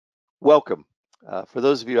Welcome. For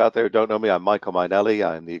those of you out there who don't know me, I'm Michael Mainelli.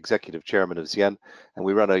 I'm the executive chairman of Zien, and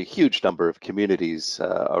we run a huge number of communities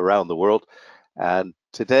around the world. And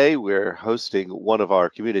today we're hosting one of our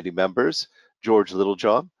community members, George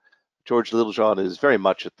Littlejohn. George Littlejohn is very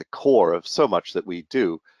much at the core of so much that we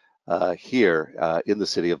do here in the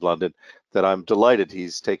City of London that I'm delighted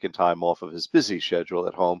he's taken time off of his busy schedule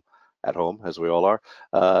at home, as we all are,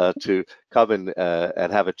 to come in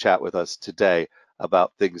and have a chat with us today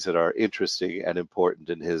about things that are interesting and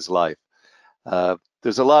important in his life.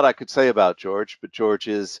 There's a lot I could say about George, but George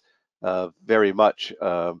is very much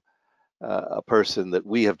a person that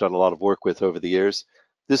we have done a lot of work with over the years.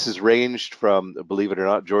 This has ranged from, believe it or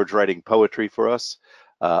not, George writing poetry for us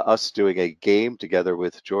doing a game together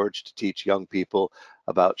with George to teach young people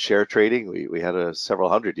about share trading. We had several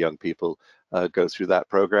hundred young people go through that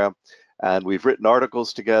program. And we've written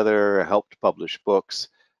articles together, helped publish books,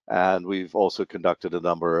 and we've also conducted a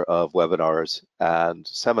number of webinars and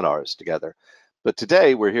seminars together. But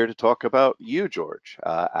today we're here to talk about you, George,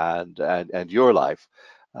 and your life.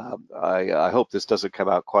 I hope this doesn't come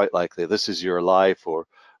out quite like this is your life or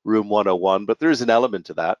Room 101, but there is an element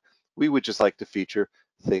to that. We would just like to feature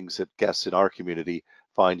things that guests in our community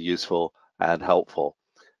find useful and helpful.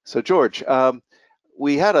 So George,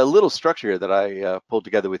 we had a little structure that I pulled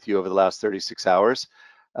together with you over the last 36 hours.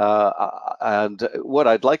 And what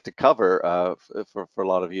I'd like to cover for a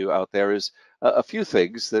lot of you out there is a few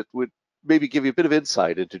things that would maybe give you a bit of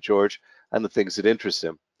insight into George and the things that interest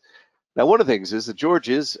him. Now, one of the things is that George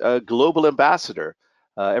is a global ambassador.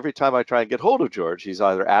 Every time I try and get hold of George, he's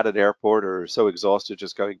either at an airport or so exhausted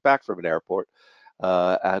just going back from an airport.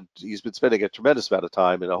 And he's been spending a tremendous amount of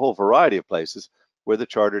time in a whole variety of places where the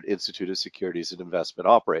Chartered Institute of Securities and Investment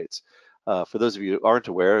operates. For those of you who aren't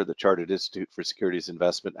aware, the Chartered Institute for Securities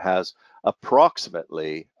Investment has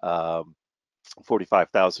approximately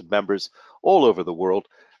 45,000 members all over the world,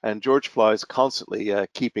 and George flies constantly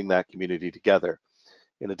keeping that community together.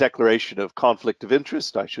 In a declaration of conflict of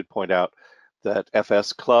interest, I should point out that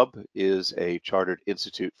FS Club is a Chartered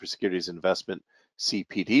Institute for Securities Investment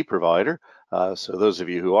CPD provider. So those of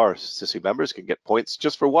you who are CISI members can get points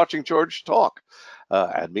just for watching George talk,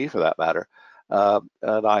 and me for that matter.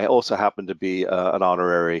 And I also happen to be an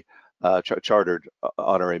honorary, chartered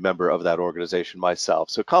honorary member of that organization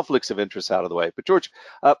myself. So conflicts of interest out of the way. But George,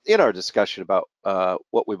 in our discussion about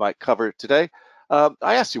what we might cover today, I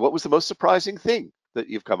asked you, what was the most surprising thing that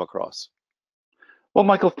you've come across? Well,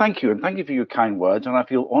 Michael, thank you, and thank you for your kind words. And I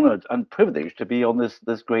feel honoured and privileged to be on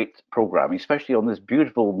this great programme, especially on this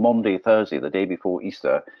beautiful Monday, Thursday, the day before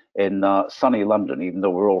Easter, in sunny London, even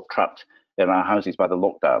though we're all trapped in our houses by the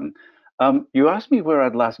lockdown. You asked me where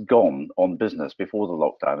I'd last gone on business before the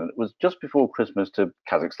lockdown, and it was just before Christmas to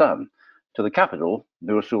Kazakhstan, to the capital,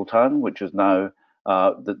 Nur Sultan, which is now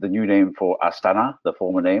the new name for Astana, the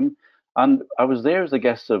former name. And I was there as a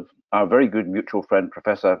guest of our very good mutual friend,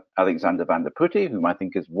 Professor Alexander van der Putte, whom I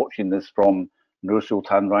think is watching this from Nur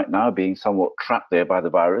Sultan right now, being somewhat trapped there by the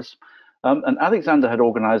virus. And Alexander had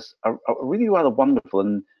organized a really rather wonderful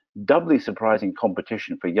and doubly surprising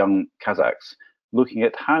competition for young Kazakhs, looking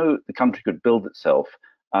at how the country could build itself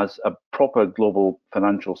as a proper global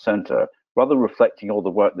financial center, rather reflecting all the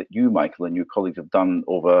work that you, Michael, and your colleagues have done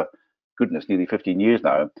over, goodness, nearly 15 years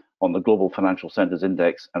now on the Global Financial Centers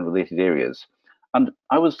Index and related areas. And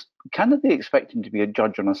I was candidly expecting to be a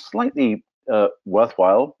judge on a slightly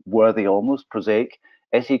worthwhile, worthy almost, prosaic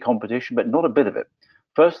essay competition, but not a bit of it.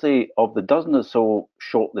 Firstly, of the dozen or so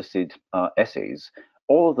shortlisted essays,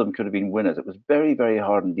 all of them could have been winners. It was very, very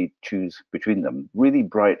hard indeed to choose between them. Really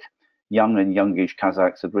bright, young and youngish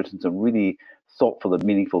Kazakhs had written some really thoughtful and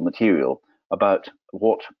meaningful material about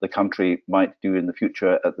what the country might do in the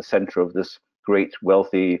future at the center of this great,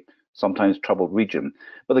 wealthy, sometimes troubled region.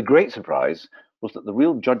 But the great surprise was that the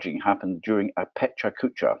real judging happened during a Pecha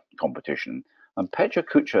Kucha competition. And Pecha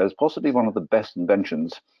Kucha is possibly one of the best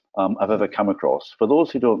inventions I've ever come across. For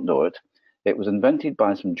those who don't know it, it was invented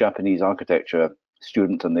by some Japanese architecture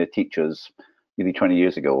students and their teachers nearly 20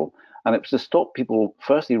 years ago. And it was to stop people,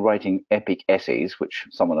 firstly, writing epic essays, which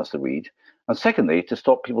someone has to read, and secondly, to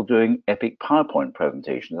stop people doing epic PowerPoint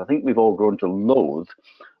presentations. I think we've all grown to loathe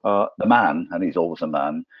the man, and he's always a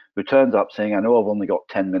man, who turns up saying, I know I've only got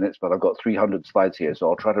 10 minutes, but I've got 300 slides here, so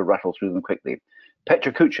I'll try to rattle through them quickly.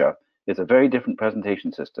 Pecha Kucha is a very different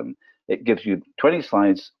presentation system. It gives you 20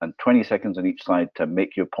 slides and 20 seconds on each slide to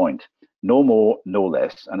make your point. No more, no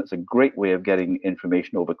less. And it's a great way of getting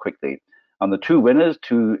information over quickly. And the two winners,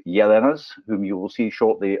 two Yelenas, whom you will see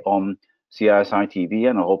shortly on CISI TV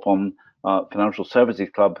and I hope on Financial Services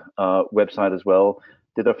Club website as well,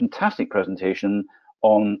 did a fantastic presentation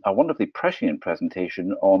on a wonderfully prescient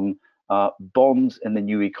presentation on bonds in the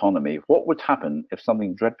new economy. What would happen if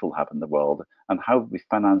something dreadful happened in the world, and how would we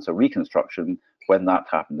finance a reconstruction when that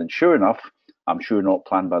happened? And sure enough, I'm sure not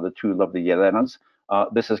planned by the two lovely Yelenas,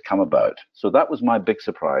 this has come about. So that was my big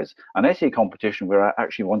surprise. An essay competition where I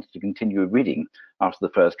actually wanted to continue reading after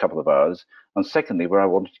the first couple of hours, and secondly, where I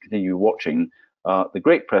wanted to continue watching the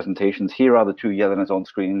great presentations. Here are the two Yelenas on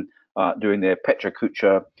screen doing their Pecha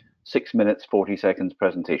Kucha 6 minutes, 40 seconds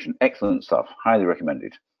presentation. Excellent stuff. Highly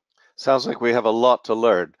recommended. Sounds like we have a lot to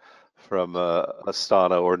learn from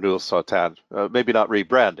Astana or Nur Sultan. Maybe not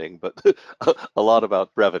rebranding, but a lot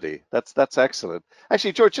about brevity. That's excellent.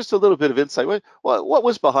 Actually, George, just a little bit of insight. What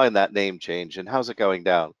was behind that name change, and how's it going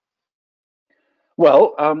down?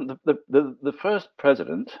 Well, the first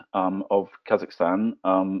president of Kazakhstan,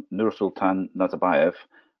 Nursultan Nazarbayev,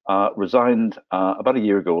 resigned about a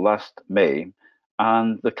year ago, last May,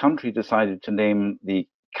 and the country decided to name the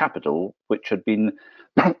capital, which had been,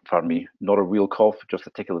 pardon me, not a real cough, just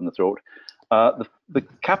a tickle in the throat. The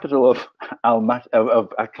capital of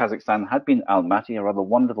Kazakhstan had been Almaty, a rather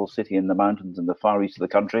wonderful city in the mountains in the far east of the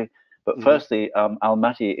country. But firstly,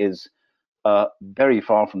 Almaty is very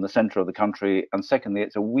far from the center of the country, and secondly,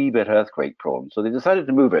 it's a wee bit earthquake prone. So they decided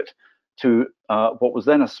to move it to what was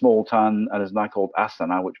then a small town and is now called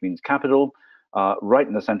Astana, which means capital, right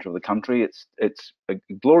in the center of the country. It's a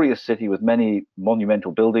glorious city with many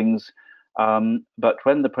monumental buildings. But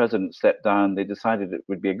when the president stepped down, they decided it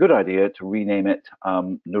would be a good idea to rename it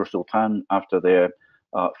Nur Sultan after their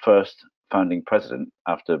first founding president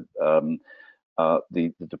after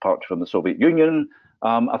the departure from the Soviet Union.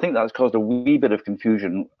 I think that's caused a wee bit of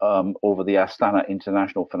confusion over the Astana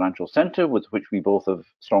International Financial Center, with which we both have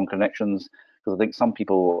strong connections, because I think some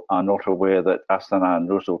people are not aware that Astana and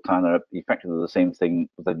Nur Sultan are effectively the same thing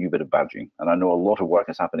with a new bit of badging. And I know a lot of work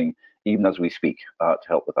is happening even as we speak to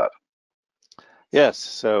help with that. Yes,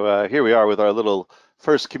 so here we are with our little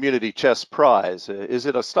first Community Chess prize. Is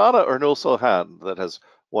it Astana or Nur Sultan that has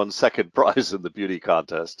won second prize in the beauty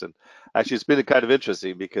contest? And actually, it's been kind of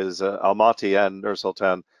interesting because Almaty and Nur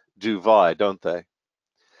Sultan do vie, don't they?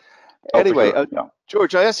 Anyway, sure. Yeah.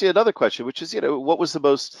 George, I asked you another question, which is, what was the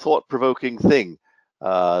most thought-provoking thing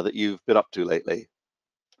that you've been up to lately?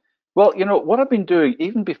 Well, what I've been doing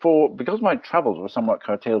even before, because my travels were somewhat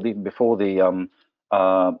curtailed even before the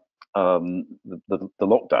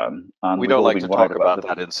lockdown. And we don't like to talk about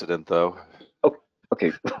that incident, though. Oh,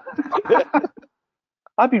 okay.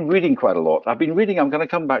 I've been reading quite a lot. I'm going to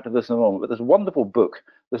come back to this in a moment, but this wonderful book.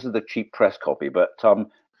 This is the cheap press copy, but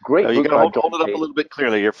great book. You got to hold it up a little bit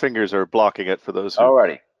clearly. Your fingers are blocking it for those who.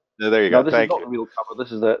 Alrighty. No, there you go. This is not the real cover.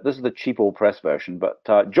 This is the cheap old press version. But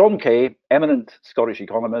John Kay, eminent Scottish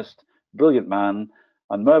economist, brilliant man,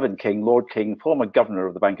 and Mervyn King, Lord King, former governor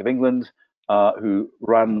of the Bank of England, who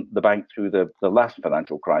ran the bank through the last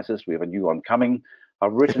financial crisis. We have a new one coming.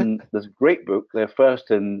 Have written this great book, their first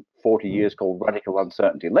in 40 years, called Radical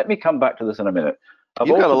Uncertainty. Let me come back to this in a minute.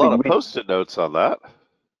 You've got a lot of Post-it notes on that.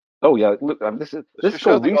 Oh yeah, look, this is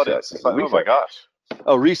called research. Oh my gosh.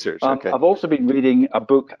 Oh, research. Okay. I've also been reading a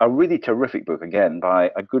book, a really terrific book, again, by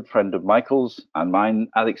a good friend of Michael's and mine,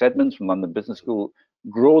 Alex Edmonds from London Business School,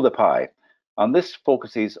 Grow the Pie. And this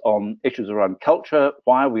focuses on issues around culture.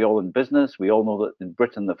 Why are we all in business? We all know that in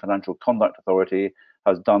Britain, the Financial Conduct Authority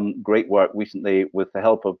has done great work recently with the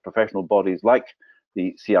help of professional bodies like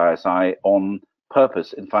the CISI on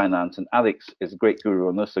purpose in finance. And Alex is a great guru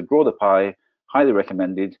on this. So Grow the Pie, highly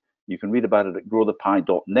recommended. You can read about it at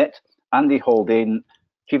growthepie.net. Andy Haldane,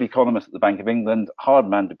 chief economist at the Bank of England, hard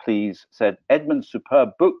man to please, said Edmund's superb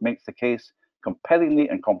book makes the case compellingly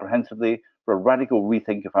and comprehensively for a radical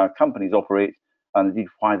rethink of how companies operate and indeed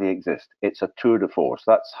why they exist. It's a tour de force.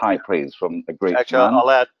 That's high praise from a great man.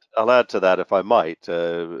 I'll add to that if I might.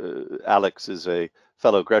 Alex is a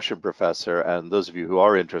fellow Gresham professor, and those of you who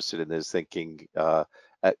are interested in his thinking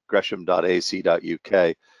at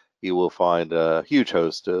gresham.ac.uk, you will find a huge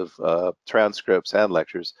host of transcripts and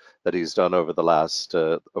lectures that he's done over the last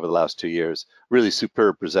 2 years. Really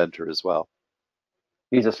superb presenter as well.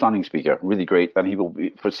 He's a stunning speaker, really great, and he will be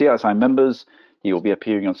for CISI members. He will be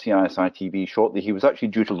appearing on CISI TV shortly. He was actually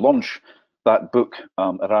due to launch that book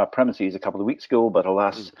at our premises a couple of weeks ago, but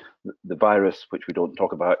alas, the virus, which we don't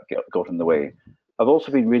talk about, got in the way. I've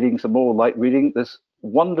also been reading some more light reading. This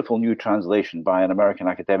wonderful new translation by an American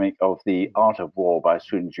academic of The Art of War by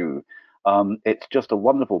Sun Tzu. It's just a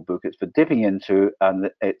wonderful book. It's for dipping into, and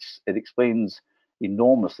it explains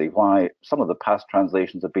enormously why some of the past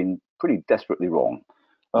translations have been pretty desperately wrong.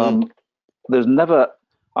 There's never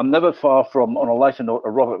I'm never far from, on a lighter note, a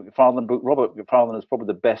Robert McFarlane book. Robert McFarlane is probably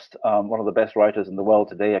the best, one of the best writers in the world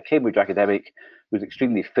today, a Cambridge academic who's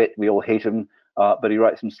extremely fit. We all hate him, but he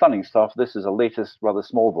writes some stunning stuff. This is a latest, rather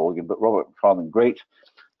small volume, but Robert McFarlane, great.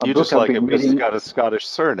 A You book just I've like been him because he's reading. got a Scottish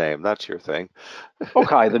surname. That's your thing.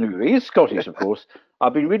 Okay, the new. He is Scottish, of course.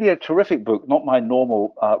 I've been reading a terrific book, not my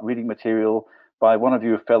normal reading material, by one of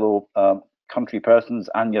your fellow country persons,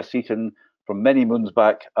 Anya Seaton, from many moons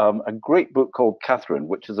back. A great book called Catherine,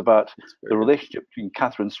 which is about It's very the good. relationship between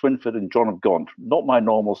Catherine Swynford and John of Gaunt. Not my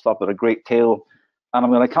normal stuff, but a great tale. And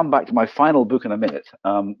I'm going to come back to my final book in a minute,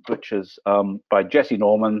 which is by Jesse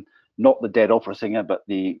Norman, not the dead opera singer, but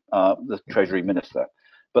the Treasury Minister.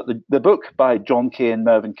 But the book by John Kay and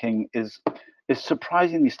Mervyn King is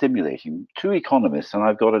surprisingly stimulating. Two economists, and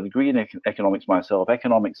I've got a degree in economics myself.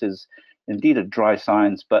 Economics is indeed a dry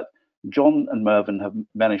science, but John and Mervyn have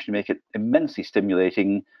managed to make it immensely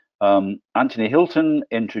stimulating. Anthony Hilton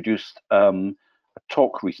introduced a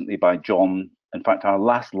talk recently by John. In fact, our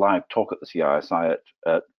last live talk at the CISI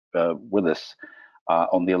at Willis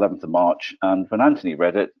on the 11th of March. And when Anthony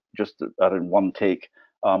read it, just in one take,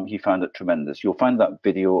 he found it tremendous. You'll find that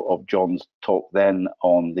video of John's talk then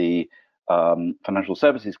on the Financial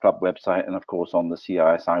Services Club website and, of course, on the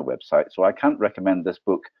CISI website. So I can't recommend this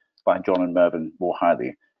book by John and Mervyn more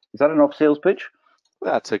highly. Is that enough sales pitch?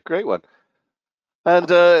 That's a great one. And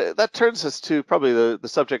that turns us to probably the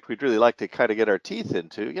subject we'd really like to kind of get our teeth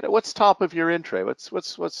into. What's top of your in tray?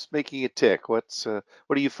 What's making it tick? What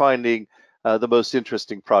are you finding the most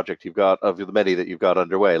interesting project you've got of the many that you've got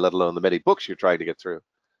underway, let alone the many books you're trying to get through?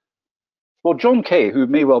 Well, John Kay, who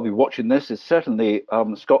may well be watching this, is certainly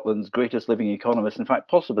Scotland's greatest living economist. In fact,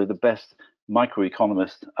 possibly the best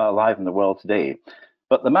microeconomist alive in the world today.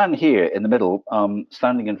 But the man here in the middle,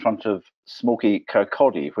 standing in front of smoky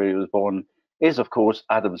Kirkcaldy, where he was born, is, of course,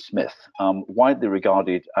 Adam Smith, widely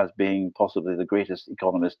regarded as being possibly the greatest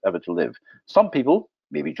economist ever to live. Some people,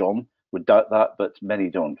 maybe John, would doubt that, but many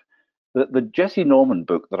don't. The Jesse Norman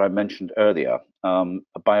book that I mentioned earlier,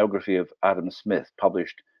 a biography of Adam Smith,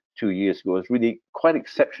 published 2 years ago, is really quite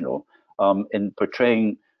exceptional in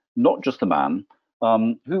portraying not just a man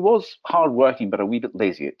who was hardworking but a wee bit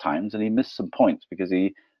lazy at times, and he missed some points because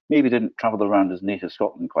he maybe didn't travel around his native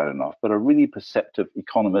Scotland quite enough, but a really perceptive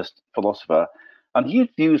economist, philosopher, and he had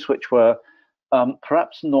views which were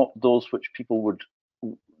perhaps not those which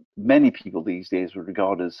many people these days would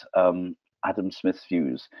regard as Adam Smith's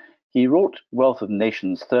views. He wrote Wealth of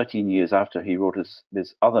Nations 13 years after he wrote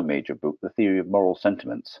his other major book, The Theory of Moral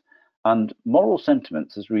Sentiments. And moral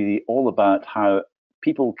sentiments is really all about how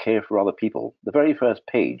people care for other people. The very first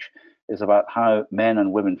page is about how men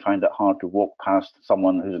and women find it hard to walk past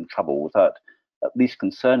someone who's in trouble without at least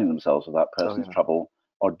concerning themselves with that person's trouble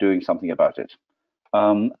or doing something about it.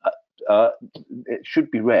 Um, it should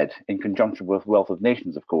be read in conjunction with Wealth of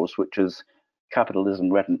Nations, of course, which is capitalism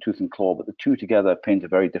red in tooth and claw, but the two together paint a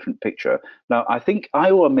very different picture. Now, I think I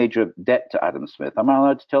owe a major debt to Adam Smith. Am I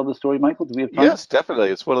allowed to tell the story, Michael? Do we have time? Yes,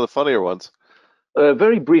 definitely. It's one of the funnier ones.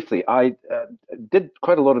 Very briefly, I did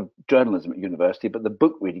quite a lot of journalism at university, but the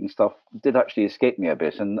book reading stuff did actually escape me a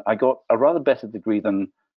bit, and I got a rather better degree than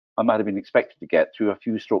I might have been expected to get through a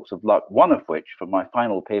few strokes of luck. One of which, for my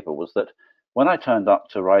final paper, was that when I turned up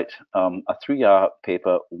to write a 3-hour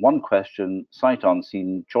paper, one question, sight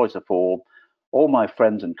unseen, choice of four, all my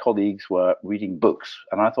friends and colleagues were reading books,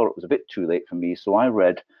 and I thought it was a bit too late for me, so I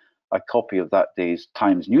read a copy of that day's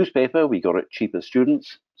Times newspaper. We got it cheap as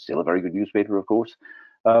students, still a very good newspaper, of course.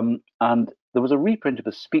 And there was a reprint of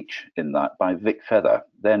a speech in that by Vic Feather,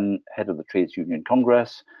 then head of the Trades Union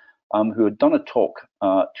Congress, who had done a talk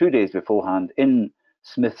 2 days beforehand in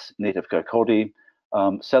Smith's native Kirkcaldy,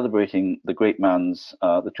 celebrating the great man's,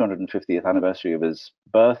 the 250th anniversary of his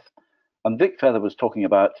birth. And Vic Feather was talking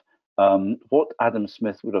about what Adam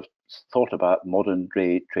Smith would have thought about modern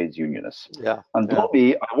day trades unionists. Yeah. And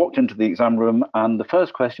me, I walked into the exam room, and the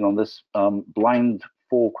first question on this blind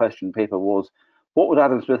 4-question paper was, what would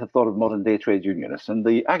Adam Smith have thought of modern day trades unionists? And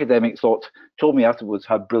the academic told me afterwards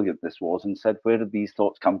how brilliant this was and said, where did these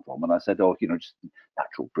thoughts come from? And I said, oh, just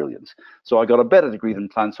natural brilliance. So I got a better degree than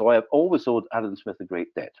planned. So I have always owed Adam Smith a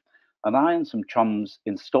great debt. And I and some chums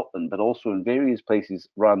in Scotland, but also in various places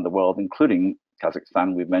around the world, including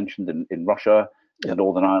Kazakhstan, we've mentioned, in Russia, in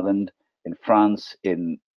Northern Ireland, in France,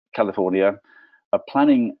 in California, are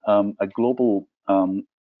planning a global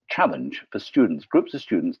challenge for students, groups of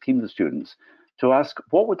students, teams of students, to ask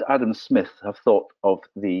what would Adam Smith have thought of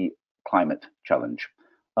the climate challenge.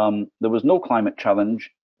 There was no climate challenge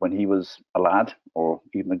when he was a lad or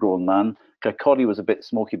even a grown man. Kirkcaldy was a bit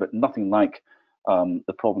smoky, but nothing like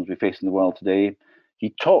the problems we face in the world today.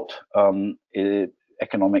 He taught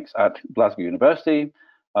economics at Glasgow University.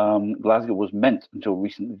 Glasgow was meant until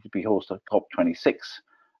recently to be host of COP26,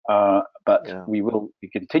 but we will be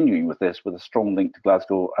continuing with this with a strong link to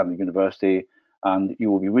Glasgow and the university. And you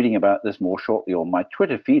will be reading about this more shortly on my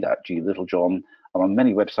Twitter feed at G Littlejohn and on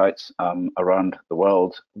many websites around the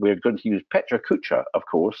world. We're going to use Petra Kucha, of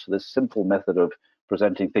course, this simple method of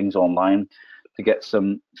presenting things online to get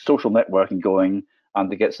some social networking going and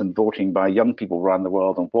to get some voting by young people around the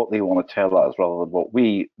world on what they want to tell us rather than what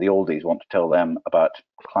we, the oldies, want to tell them about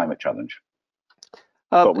climate challenge.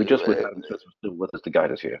 But we just wish Adam Smith was still with us to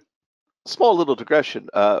guide us here. Small little digression,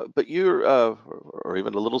 but your, or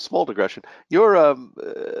even a little small digression, your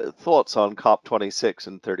thoughts on COP26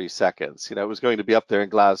 in 30 seconds. You know, it was going to be up there in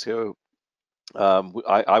Glasgow.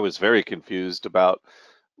 I was very confused about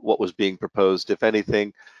what was being proposed, if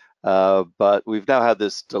anything, but we've now had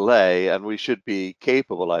this delay, and we should be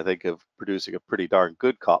capable, I think, of producing a pretty darn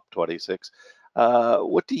good COP26.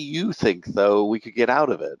 What do you think, though, we could get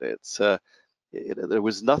out of it? It's there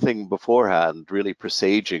was nothing beforehand really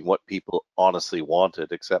presaging what people honestly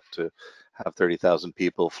wanted, except to have 30,000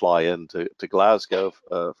 people fly into Glasgow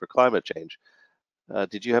for climate change.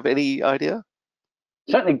 Did you have any idea?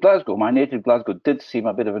 Certainly Glasgow, my native Glasgow, did seem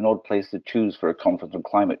a bit of an odd place to choose for a conference on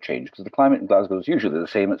climate change, because the climate in Glasgow is usually the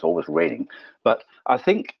same, it's always raining. But I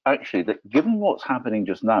think actually that given what's happening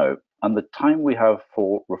just now and the time we have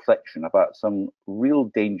for reflection about some real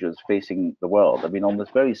dangers facing the world, I mean, on this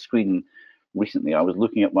very screen recently, I was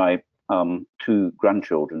looking at my two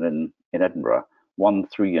grandchildren in Edinburgh, one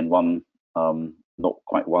 3 and one not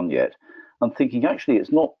quite 1 yet. I'm thinking, actually,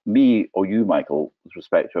 it's not me or you, Michael, with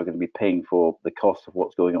respect, who are going to be paying for the cost of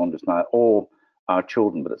what's going on just now, or our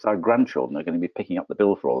children, but it's our grandchildren who are going to be picking up the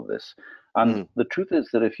bill for all of this. And the truth is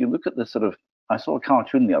that if you look at this sort of, I saw a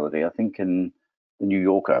cartoon the other day, I think in the New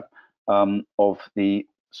Yorker, of the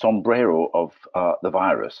sombrero of the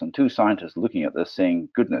virus, and two scientists looking at this saying,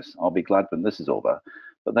 goodness, I'll be glad when this is over.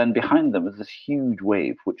 But then behind them is this huge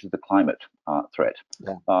wave, which is the climate threat,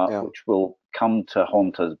 which will come to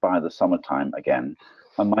haunt us by the summertime again.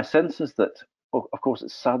 And my sense is that, of course,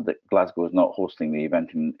 it's sad that Glasgow is not hosting the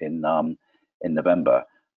event in November,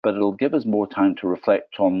 but it'll give us more time to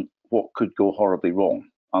reflect on what could go horribly wrong.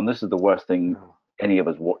 And this is the worst thing any of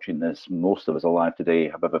us watching this, most of us alive today,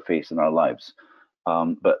 have ever faced in our lives.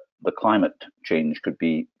 But the climate change could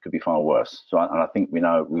be far worse. So I think we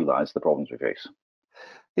now realize the problems we face.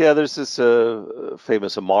 Yeah, there's this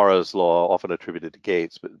famous Amara's law, often attributed to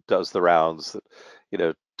Gates, but it does the rounds that, you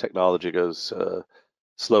know, technology goes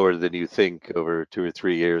slower than you think over 2 or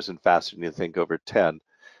 3 years and faster than you think over 10.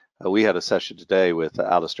 We had a session today with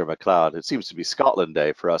Alistair MacLeod. It seems to be Scotland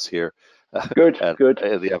Day for us here good. at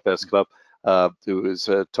the FS Club, who is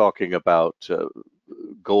talking about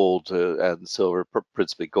gold and silver,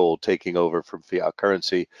 principally gold, taking over from fiat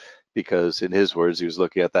currency, because in his words, he was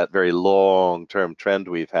looking at that very long-term trend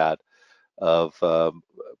we've had of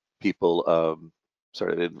people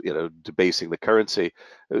sort of, you know, debasing the currency.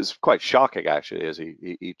 It was quite shocking, actually, as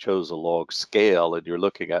he chose a log scale, and you're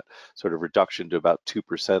looking at sort of reduction to about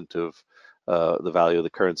 2% of the value of the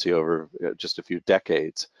currency over just a few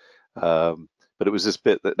decades. But it was this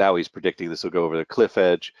bit that now he's predicting this will go over the cliff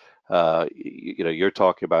edge. You know, you're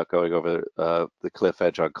talking about going over the cliff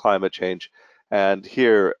edge on climate change. And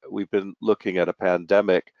here we've been looking at a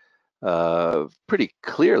pandemic pretty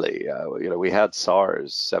clearly. You know, we had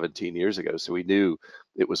SARS 17 years ago, so we knew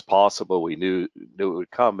it was possible. We knew it would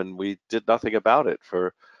come, and we did nothing about it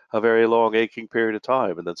for a very long, aching period of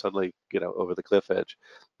time. And then suddenly, you know, over the cliff edge.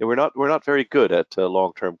 And we're not very good at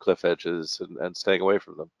long-term cliff edges and staying away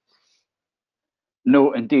from them.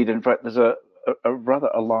 No, indeed. In fact, there's a rather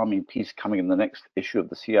alarming piece coming in the next issue of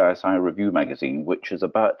the CISI Review magazine, which is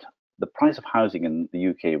about the price of housing in the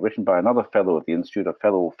UK, written by another fellow at the Institute, a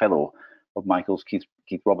fellow of Michael's, Keith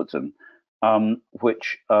Robertson,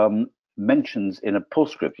 which mentions in a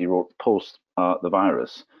postscript he wrote post the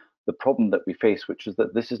virus, the problem that we face, which is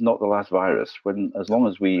that this is not the last virus. As long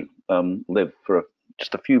as we live for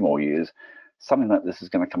just a few more years, something like this is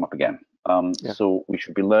going to come up again. So we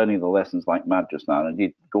should be learning the lessons like mad just now. And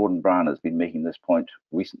indeed, Gordon Brown has been making this point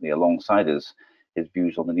recently alongside his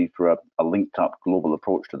views on the need for a linked up global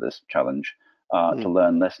approach to this challenge, to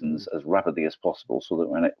learn lessons as rapidly as possible so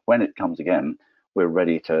that when it comes again, we're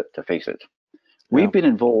ready to face it. We've been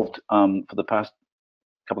involved for the past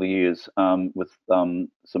couple of years with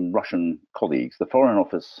some Russian colleagues. The Foreign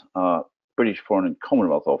Office, British Foreign and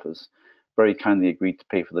Commonwealth Office, very kindly agreed to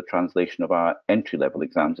pay for the translation of our entry-level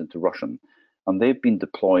exams into Russian. And they've been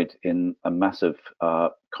deployed in a massive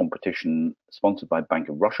competition sponsored by Bank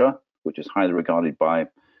of Russia, which is highly regarded by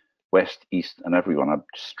West, East, and everyone, a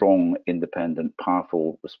strong, independent,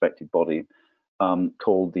 powerful, respected body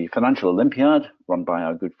called the Financial Olympiad, run by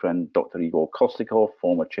our good friend Dr. Igor Kostikov,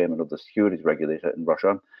 former chairman of the securities regulator in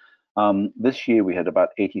Russia. This year we had about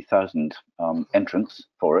 80,000 entrants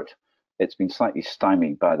for it. It's been slightly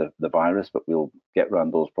stymied by the virus, but we'll get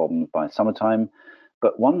around those problems by summertime.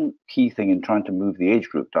 But one key thing in trying to move the age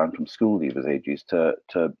group down from school leavers ages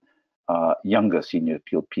to younger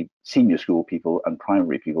senior school people and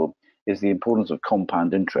primary people is the importance of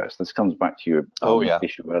compound interest. This comes back to your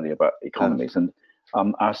issue earlier about economies. And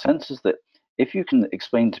our sense is that if you can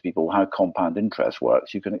explain to people how compound interest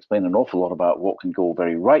works, you can explain an awful lot about what can go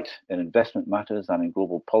very right in investment matters and in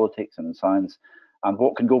global politics and in science, and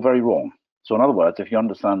what can go very wrong. So in other words, if you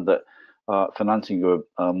understand that financing your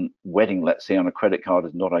wedding, let's say, on a credit card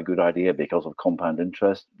is not a good idea because of compound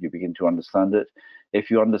interest, you begin to understand it. If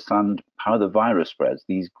you understand how the virus spreads,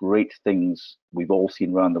 these great things we've all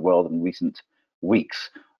seen around the world in recent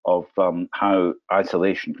weeks of how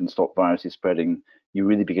isolation can stop viruses spreading, you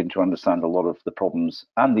really begin to understand a lot of the problems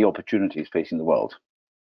and the opportunities facing the world.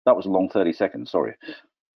 That was a long 30 seconds, sorry.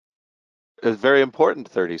 A very important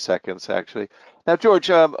 30 seconds, actually. Now, George,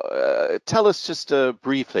 tell us just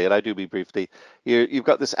briefly, and I do mean briefly, you've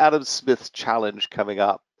got this Adam Smith challenge coming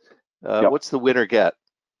up. What's the winner get?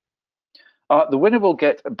 The winner will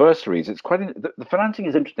get bursaries. It's the financing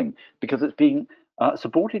is interesting because it's being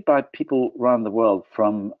supported by people around the world,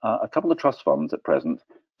 from a couple of trust funds at present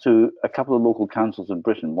to a couple of local councils in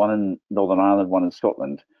Britain, one in Northern Ireland, one in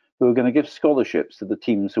Scotland, who are going to give scholarships to the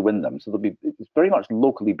teams who win them. So it's very much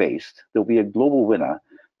locally based. There'll be a global winner,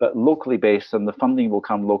 but locally based, and the funding will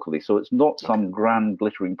come locally. So it's not some grand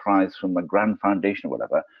glittering prize from a grand foundation or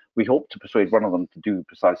whatever. We hope to persuade one of them to do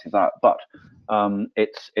precisely that, but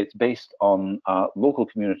it's based on local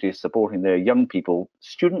communities supporting their young people,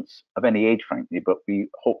 students of any age, frankly, but we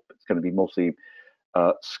hope it's going to be mostly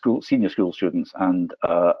senior school students and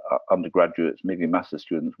undergraduates, maybe master's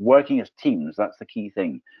students, working as teams. That's the key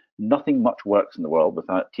thing. Nothing much works in the world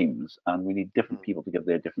without teams, and we need different people to give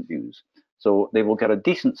their different views. So they will get a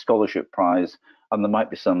decent scholarship prize, and there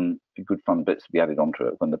might be some good fun bits to be added onto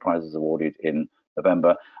it when the prize is awarded in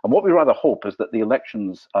November. And what we rather hope is that the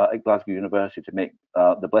elections at Glasgow University to make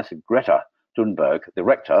the blessed Greta Thunberg the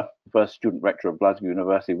rector, first student rector of Glasgow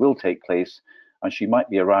University, will take place, and she might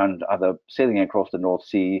be around either sailing across the North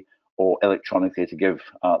Sea or electronically to give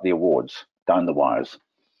the awards down the wires.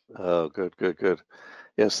 Oh, good, good, good.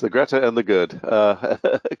 Yes, the Greta and the good.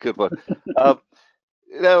 Good one.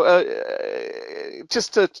 Now,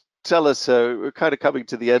 just to tell us, we're kind of coming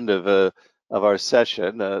to the end of our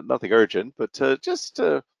session. Nothing urgent, but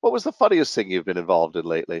what was the funniest thing you've been involved in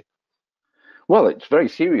lately? Well, it's very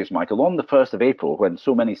serious, Michael. On the 1st of April, when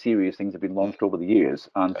so many serious things have been launched over the years,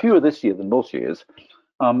 and fewer this year than most years,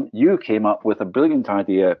 you came up with a brilliant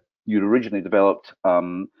idea you'd originally developed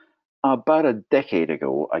about a decade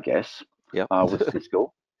ago, I guess, with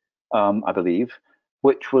Cisco, I believe,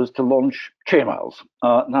 which was to launch chair miles.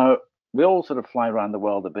 Now, we all sort of fly around the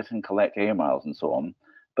world a bit and collect air miles and so on.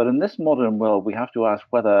 But in this modern world, we have to ask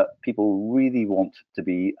whether people really want to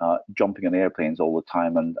be jumping on airplanes all the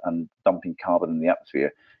time and dumping carbon in the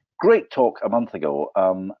atmosphere. Great talk a month ago,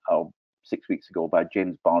 6 weeks ago, by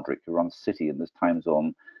James Bardrick, who runs CISI in this time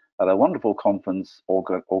zone, at a wonderful conference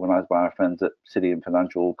organized by our friends at Citi and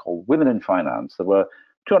Financial called Women in Finance. There were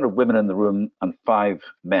 200 women in the room and 5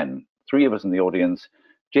 men, 3 of us in the audience.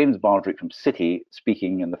 James Bardrick from Citi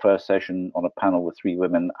speaking in the first session on a panel with 3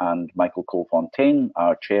 women, and Michael Cole-Fontaine,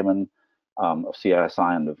 our chairman of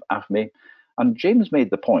CISI and of AFME. And James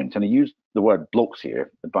made the point, and he used the word blokes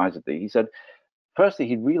here advisedly. He said, firstly,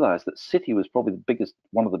 he realized that Citi was probably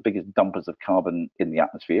one of the biggest dumpers of carbon in the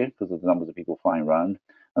atmosphere because of the numbers of people flying around.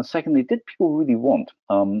 And secondly, did people really want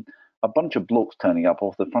a bunch of blokes turning up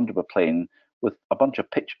off the front of a plane with a bunch of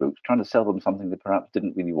pitch books trying to sell them something they perhaps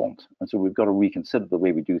didn't really want? And so we've got to reconsider the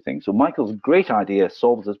way we do things. So Michael's great idea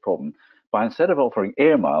solves this problem by, instead of offering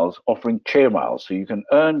air miles, offering chair miles. So you can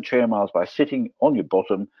earn chair miles by sitting on your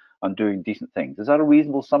bottom and doing decent things. Is that a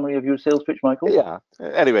reasonable summary of your sales pitch, Michael? Yeah.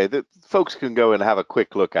 Anyway, the folks can go and have a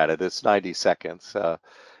quick look at it. It's 90 seconds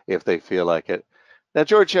if they feel like it. Now,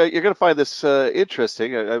 George, you're going to find this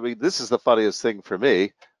interesting. I mean, this is the funniest thing for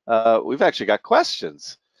me. We've actually got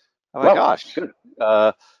questions. Oh my gosh. Good.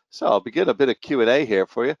 So I'll begin a bit of Q&A here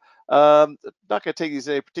for you. Not going to take these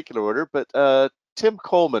in any particular order, but Tim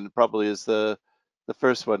Coleman probably is the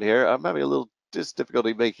first one here. I'm having a little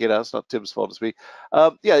difficulty making it out. It's not Tim's fault, it's me.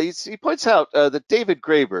 Yeah, he points out that David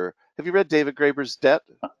Graeber, have you read David Graeber's Debt,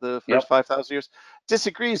 the first 5,000 years?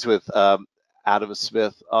 Disagrees with Adam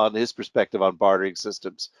Smith on his perspective on bartering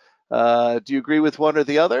systems. Do you agree with one or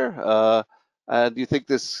the other? And do you think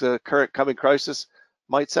this current coming crisis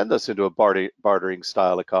might send us into a bartering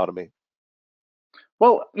style economy?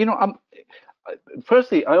 Well,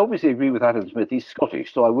 firstly, I obviously agree with Adam Smith. He's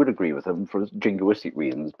Scottish, so I would agree with him for jingoistic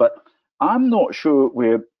reasons. But I'm not sure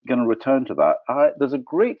we're going to return to that. There's a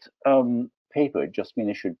great paper just been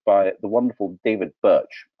issued by the wonderful David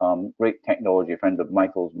Birch, great technology friend of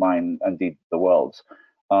Michael's, mine, and indeed the world's,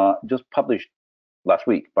 just published last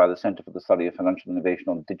week by the Centre for the Study of Financial Innovation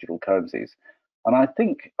on Digital Currencies. And I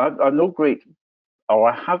think I'm no great, or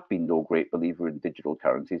I have been no great believer in digital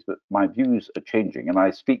currencies, but my views are changing. And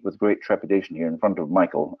I speak with great trepidation here in front of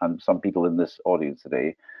Michael and some people in this audience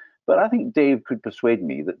today. But I think Dave could persuade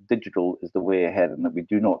me that digital is the way ahead and that we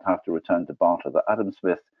do not have to return to barter, that Adam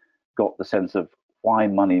Smith got the sense of why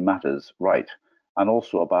money matters right, and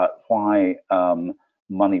also about why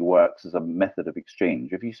money works as a method of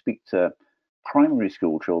exchange. If you speak to primary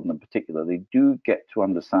school children in particular, they do get to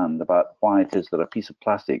understand about why it is that a piece of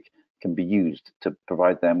plastic can be used to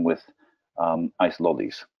provide them with ice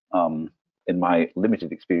lollies. In my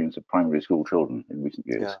limited experience of primary school children in recent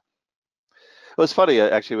years. Yeah. Well, it's funny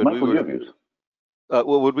actually when Michael, your views?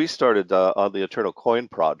 Well, when we started on the Eternal Coin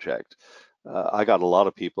project, I got a lot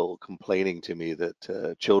of people complaining to me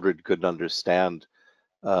that children couldn't understand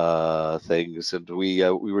things, and we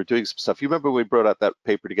were doing some stuff. You remember we brought out that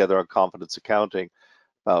paper together on confidence accounting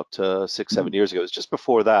about 6-7 years ago? It was just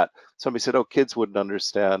before that. Somebody said, "Oh, kids wouldn't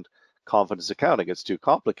understand confidence accounting. It's too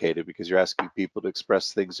complicated because you're asking people to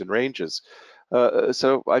express things in ranges."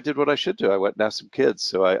 So I did what I should do. I went and asked some kids.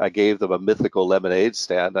 So I gave them a mythical lemonade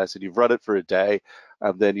stand. I said, "You've run it for a day,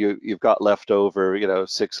 and then you've got left over,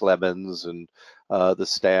 6 lemons and the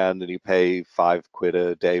stand, and you pay £5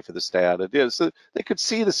 a day for the stand." And so they could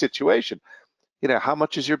see the situation. How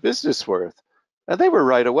much is your business worth? And they were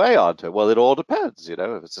right away onto it. Well, it all depends. If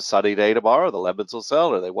it's a sunny day tomorrow, the lemons will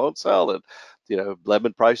sell or they won't sell. And,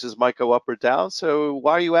 lemon prices might go up or down. So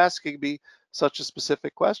why are you asking me such a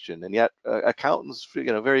specific question? And yet accountants,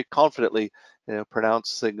 very confidently,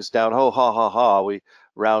 pronounce things down. Oh, ha, ha, ha. We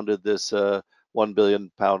rounded this £1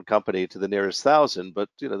 billion company to the nearest thousand. But,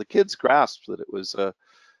 the kids grasped that it was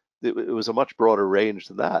a much broader range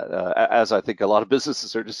than that, as I think a lot of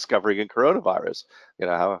businesses are discovering in coronavirus.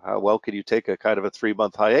 How well can you take a kind of a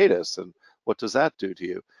 3-month hiatus, and what does that do to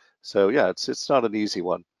you? So yeah, it's not an easy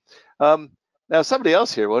one. Now somebody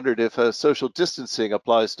else here wondered if social distancing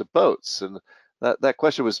applies to boats, and that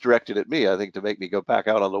question was directed at me, I think, to make me go back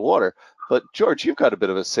out on the water. But George, you've got a bit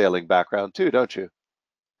of a sailing background too, don't you?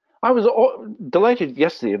 I was delighted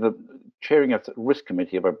yesterday, the chairing of the risk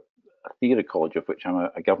committee of a theatre college of which I'm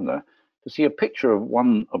a governor, to see a picture of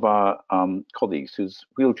one of our colleagues who's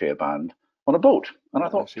wheelchair bound on a boat. And I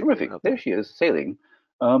thought, terrific, there she is sailing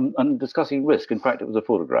and discussing risk. In fact, it was a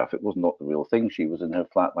photograph. It was not the real thing. She was in her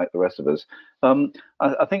flat like the rest of us.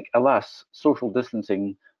 I think, alas, social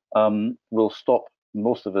distancing will stop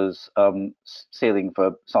most of us sailing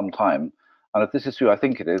for some time. And if this is who I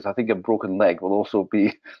think it is, I think a broken leg will also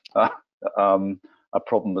be a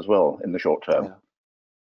problem as well in the short term. Yeah.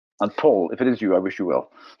 And Paul, if it is you, I wish you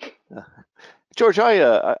well. George,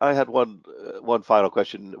 I had one final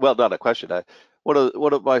question. Well, not a question.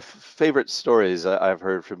 One of my favorite stories I've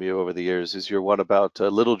heard from you over the years is your one about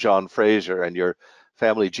Littlejohn Fraser and your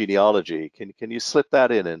family genealogy. Can you slip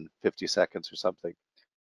that in 50 seconds or something?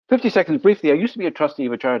 50 seconds briefly. I used to be a trustee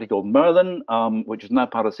of a charity called Merlin, which is now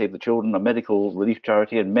part of Save the Children, a medical relief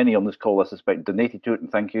charity, and many on this call, I suspect, donated to it,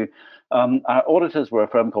 and thank you. Our auditors were a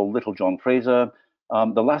firm called Littlejohn Fraser.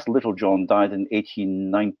 The last Littlejohn died in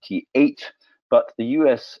 1898, but the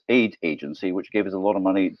US aid agency, which gave us a lot of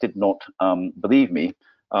money, did not believe me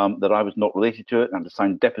that I was not related to it, and to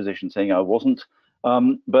sign deposition saying I wasn't.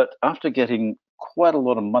 But after getting quite a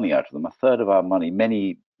lot of money out of them, a third of our money,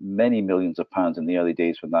 many millions of pounds in the early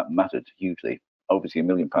days when that mattered hugely. Obviously, £1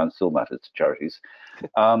 million still matters to charities.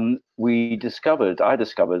 I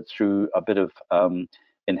discovered through a bit of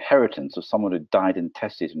inheritance of someone who died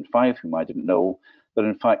intestate in 5, whom I didn't know, that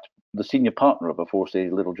in fact the senior partner of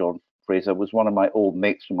aforesaid Littlejohn Fraser was one of my old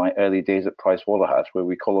mates from my early days at PricewaterhouseCoopers, where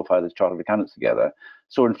we qualified as chartered accountants together.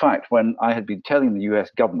 So in fact, when I had been telling the US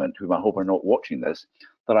government, whom I hope are not watching this,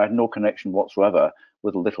 that I had no connection whatsoever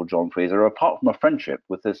with Littlejohn Fraser, apart from a friendship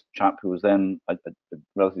with this chap who was then a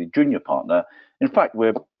relatively junior partner. In fact,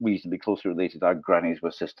 we're reasonably closely related. Our grannies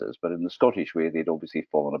were sisters, but in the Scottish way, they'd obviously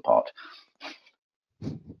fallen apart.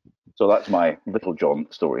 So that's my Littlejohn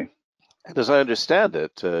story. And as I understand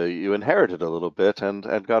it, you inherited a little bit and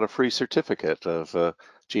got a free certificate of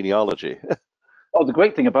genealogy. Oh, the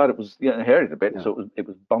great thing about it was, I inherited a bit, Yeah. so it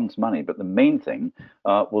was Bun's money. But the main thing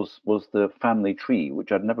was the family tree,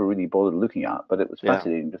 which I'd never really bothered looking at. But it was Yeah.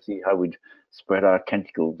 fascinating to see how we'd spread our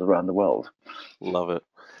tentacles around the world. Love it.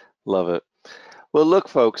 Love it. Well, look,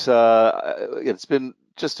 folks, it's been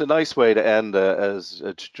just a nice way to end, as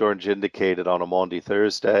George indicated, on a Maundy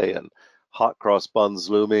Thursday, and hot cross buns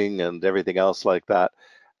looming and everything else like that.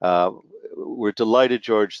 Uh, we're delighted,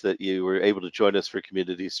 George, that you were able to join us for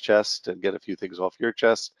CommunityZ Chest and get a few things off your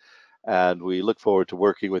chest. And we look forward to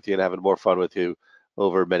working with you and having more fun with you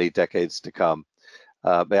over many decades to come.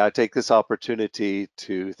 May I take this opportunity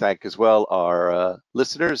to thank as well our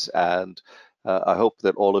listeners, and I hope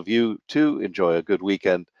that all of you too enjoy a good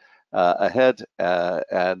weekend ahead,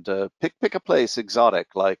 and pick a place exotic,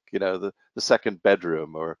 like the second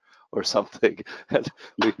bedroom or something. And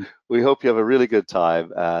we hope you have a really good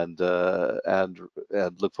time, and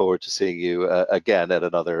look forward to seeing you again at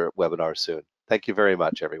another webinar soon. Thank you very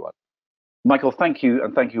much, everyone. Michael, thank you,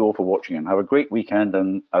 and thank you all for watching, and have a great weekend.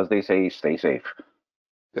 And as they say, stay safe.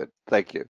 Good. Thank you.